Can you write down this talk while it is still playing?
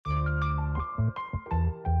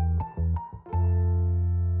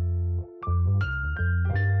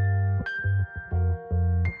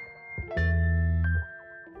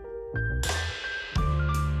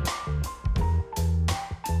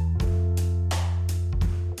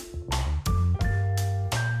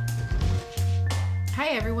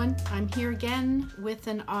Hi everyone, I'm here again with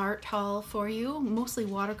an art haul for you, mostly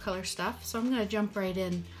watercolor stuff. So I'm going to jump right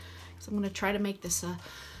in. So I'm going to try to make this a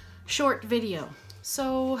short video.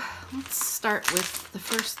 So let's start with the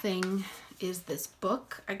first thing is this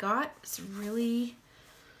book I got. It's really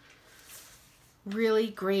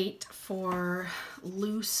great for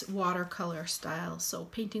loose watercolor style. So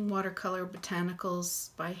Painting Watercolor Botanicals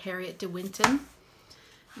by Harriet de Winton.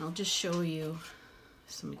 I'll just show you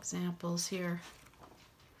some examples here.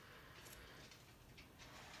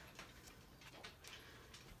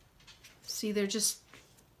 See, they're just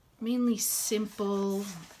mainly simple,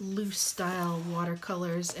 loose style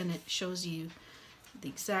watercolors, and it shows you the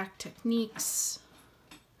exact techniques.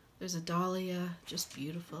 There's a dahlia, just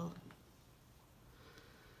beautiful.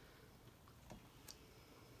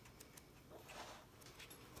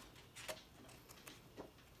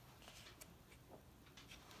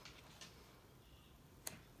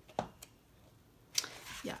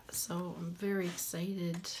 Yeah, so I'm very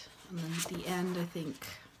excited. And then at the end, I think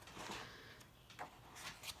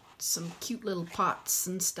some cute little pots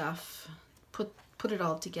and stuff. Put it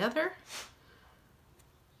all together.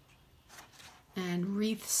 And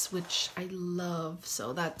wreaths, which I love.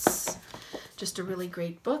 So that's just a really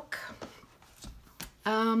great book.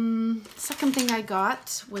 Second thing I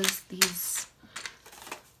got was these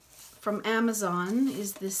from Amazon,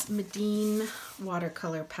 is this Medine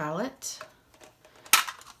watercolor palette.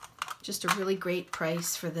 Just a really great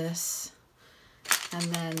price for this. And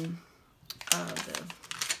then the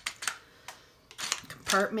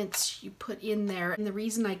compartments you put in there. And the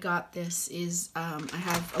reason I got this is I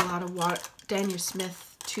have a lot of Daniel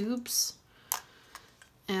Smith tubes,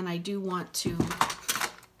 and I do want to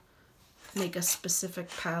make a specific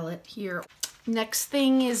palette here. Next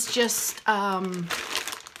thing is just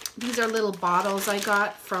these are little bottles I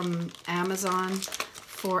got from Amazon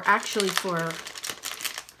for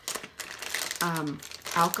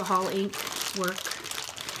alcohol ink work.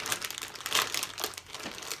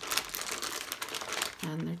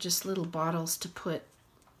 And they're just little bottles to put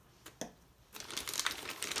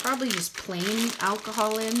probably just plain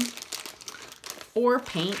alcohol in, or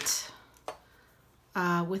paint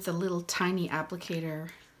with a little tiny applicator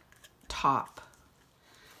top.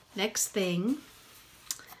 Next thing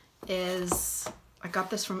is, I got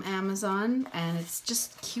this from Amazon, and it's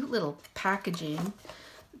just cute little packaging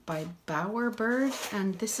by Bowerbird,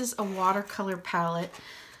 and this is a watercolor palette.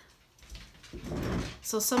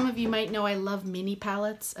 So some of you might know I love mini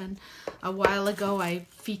palettes, and a while ago I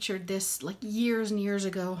featured this, like years and years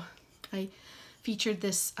ago, I featured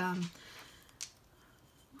this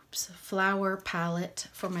flower palette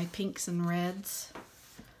for my pinks and reds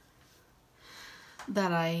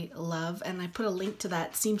that I love, and I put a link to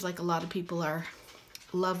that. Seems like a lot of people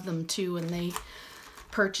love them too, and they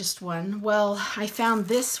purchased one. Well, I found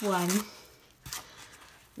this one.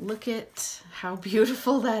 Look at how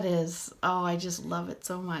beautiful that is. Oh, I just love it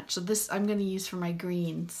so much. So this I'm going to use for my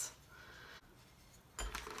greens.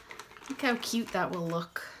 Look how cute that will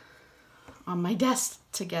look on my desk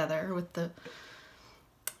together with the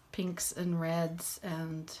pinks and reds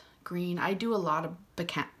and green. I do a lot of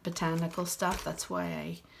botanical stuff. That's why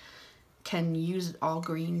I can use all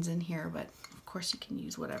greens in here, but of course you can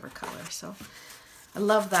use whatever color. So I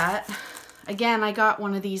love that. Again, I got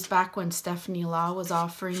one of these back when Stephanie Law was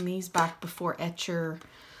offering these, back before Etcher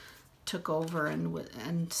took over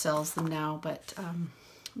and sells them now. But I'm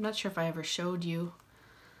not sure if I ever showed you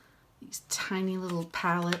these tiny little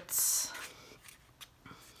palettes.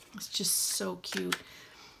 It's just so cute.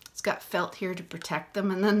 It's got felt here to protect them,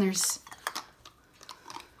 and then there's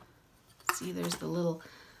the little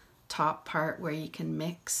top part where you can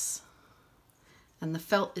mix, and the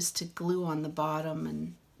felt is to glue on the bottom,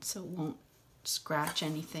 and so it won't scratch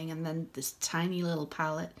anything. And then this tiny little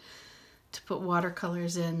palette to put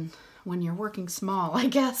watercolors in when you're working small, I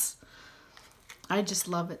guess. I just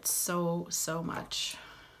love it so much.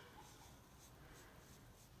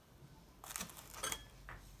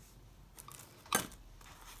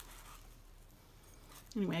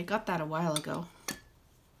 Anyway, I got that a while ago.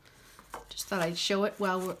 Just thought I'd show it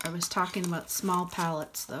while I was talking about small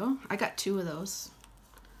palettes, though. I got 2 of those.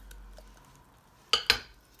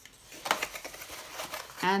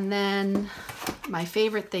 And then my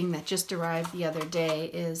favorite thing that just arrived the other day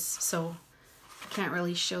is, so I can't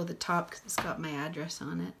really show the top because it's got my address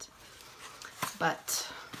on it, but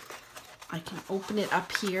I can open it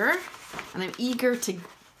up here, and I'm eager to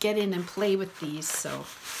get in and play with these, so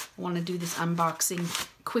I want to do this unboxing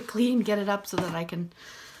quickly and get it up so that I can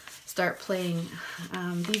start playing.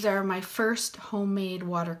 These are my first homemade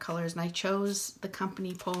watercolors, and I chose the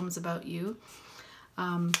company Poems About You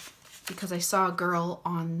because I saw a girl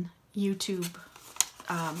on YouTube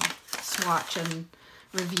swatch and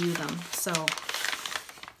review them. So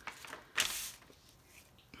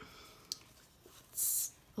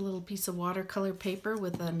it's a little piece of watercolor paper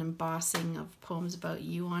with an embossing of Poems About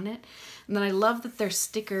You on it. And then I love that their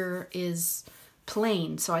sticker is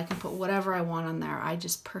plain, so I can put whatever I want on there. I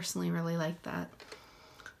just personally really like that.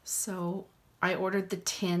 So I ordered the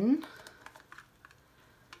tin,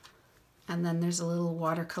 and then there's a little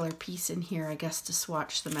watercolor piece in here, I guess, to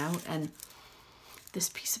swatch them out. And this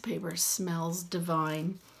piece of paper smells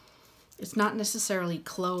divine. It's not necessarily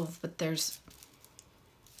clove, but there's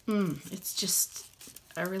it's just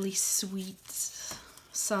a really sweet,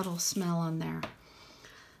 subtle smell on there.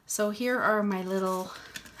 So here are my little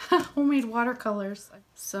homemade watercolors.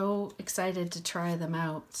 So excited to try them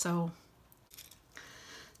out. So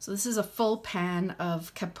this is a full pan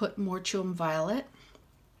of Caput Mortuum Violet.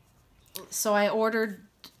 So I ordered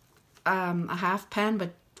a half pan, but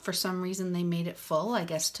for some reason they made it full, I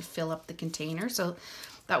guess to fill up the container. So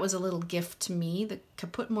that was a little gift to me, the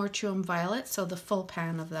Caput Mortuum Violet, so the full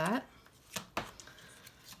pan of that.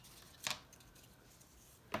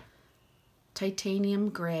 Titanium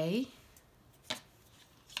Gray.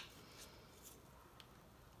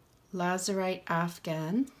 Lazurite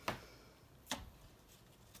Afghan.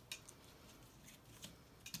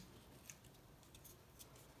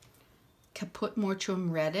 Caput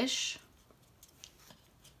Mortuum Reddish.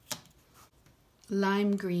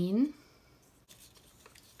 Lime Green.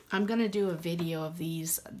 I'm gonna do a video of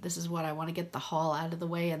these. This is what I want to get the haul out of the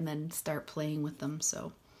way and then start playing with them.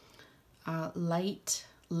 So Light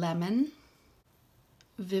Lemon.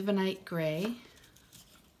 Vivinite Gray.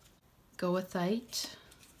 Goethite.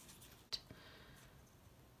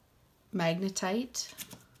 Magnetite,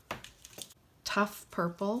 Tough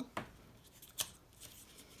Purple,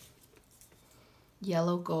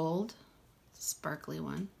 Yellow Gold, sparkly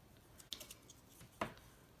one,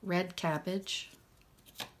 Red Cabbage,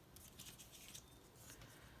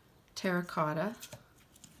 Terracotta,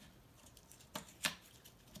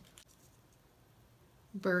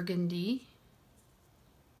 Burgundy,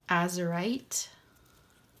 Azurite,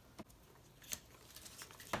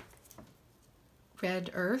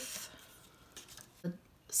 Red Earth,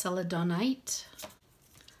 Celadonite,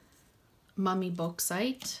 Mummy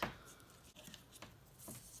Bauxite,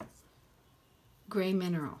 Gray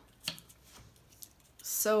Mineral.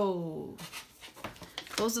 So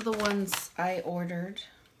those are the ones I ordered.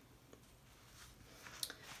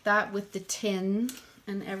 That with the tin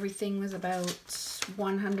and everything was about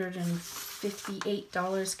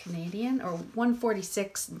 $158 Canadian, or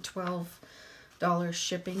 $146 and $12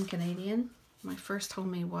 shipping Canadian. My first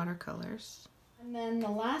homemade watercolors. And then the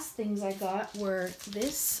last things I got were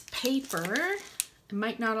this paper. It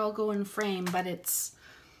might not all go in frame, but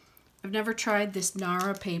I've never tried this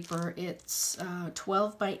Nara paper. It's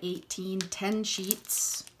 12 by 18, 10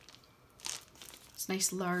 sheets. It's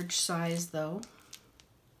nice large size though.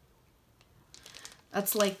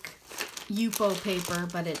 That's like Yupo paper,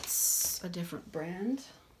 but it's a different brand.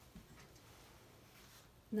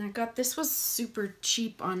 And I got, this was super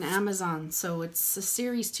cheap on Amazon, so it's a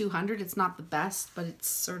Series 200. It's not the best, but it's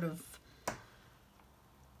sort of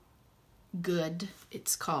good,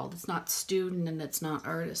 it's called. It's not student and it's not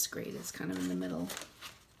artist grade. It's kind of in the middle.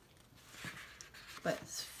 But it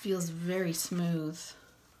feels very smooth.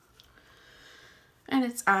 And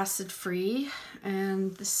it's acid free,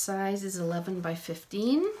 and the size is 11 by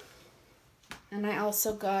 15. And I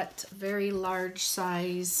also got very large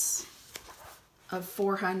size of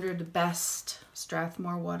 400 Best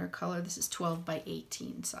Strathmore watercolor. This is 12 by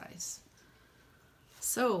 18 size.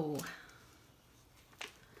 So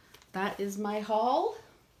that is my haul.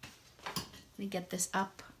 Let me get this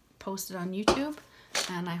up, posted on YouTube,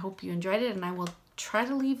 and I hope you enjoyed it, and I will try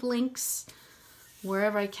to leave links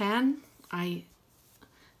wherever I can. I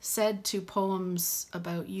said to Poems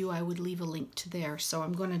About You I would leave a link to there, so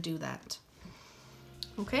I'm going to do that.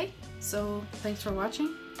 Okay, so thanks for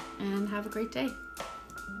watching and have a great day.